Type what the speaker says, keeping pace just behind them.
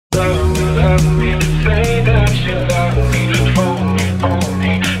Love me to say that you love me, just hold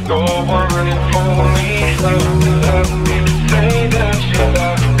me, go on and hold me. Love me to say that you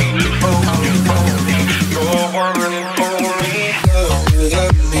love me, just hold me, go on and hold me.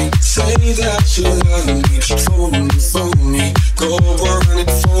 Love me to say that you love me, just hold me, go on and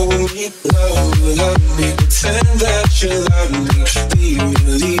hold me. Love me pretend that you love me,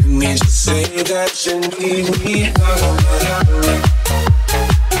 leave me, just say that you need me. Love me.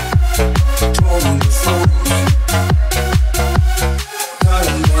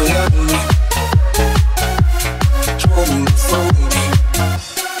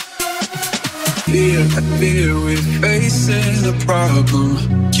 Fear we're facing a problem.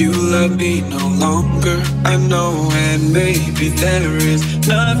 You love me no longer, I know, and maybe there is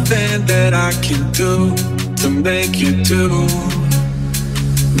nothing that I can do to make you do.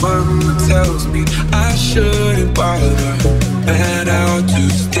 Mama tells me I shouldn't bother, that I'll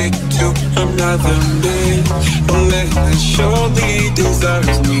just stick to another man, a man that surely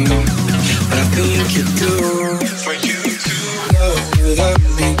deserves me. But I think you do. For you to love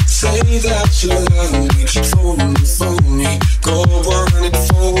me, say that you love me, phone me, go on and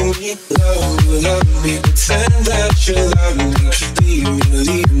phone me. Love me, pretend that you love me,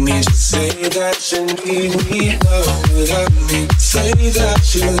 leave me, just say that you need me. Love me, say that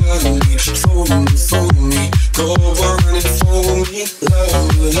you love me, phone me, go on and phone me.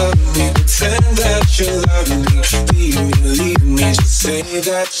 Love me, pretend that you love me, leave me, just say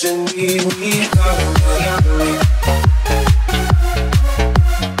that you need me. Love me.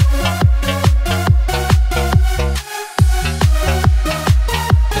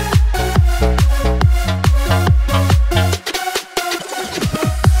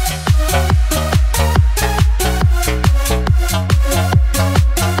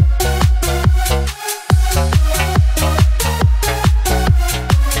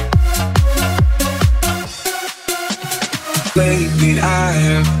 Lately I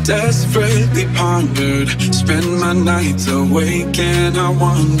have desperately pondered, spend my nights awake and I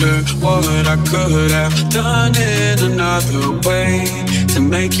wonder what I could have done in another way to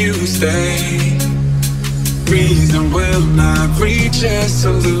make you stay. Reason will not reach a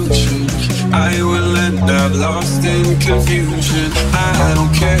solution, I will end up lost in confusion. I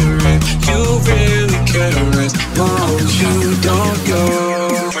don't care if you really care as long as you don't go.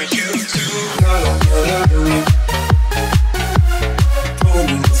 For you to love me,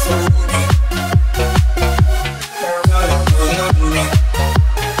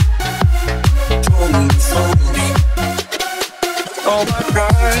 all my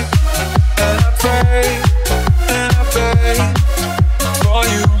pride, and I pray, and I beg for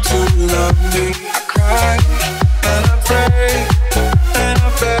you to love me. I cry, and I pray, and I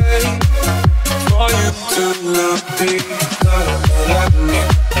beg for you to love me. Love me.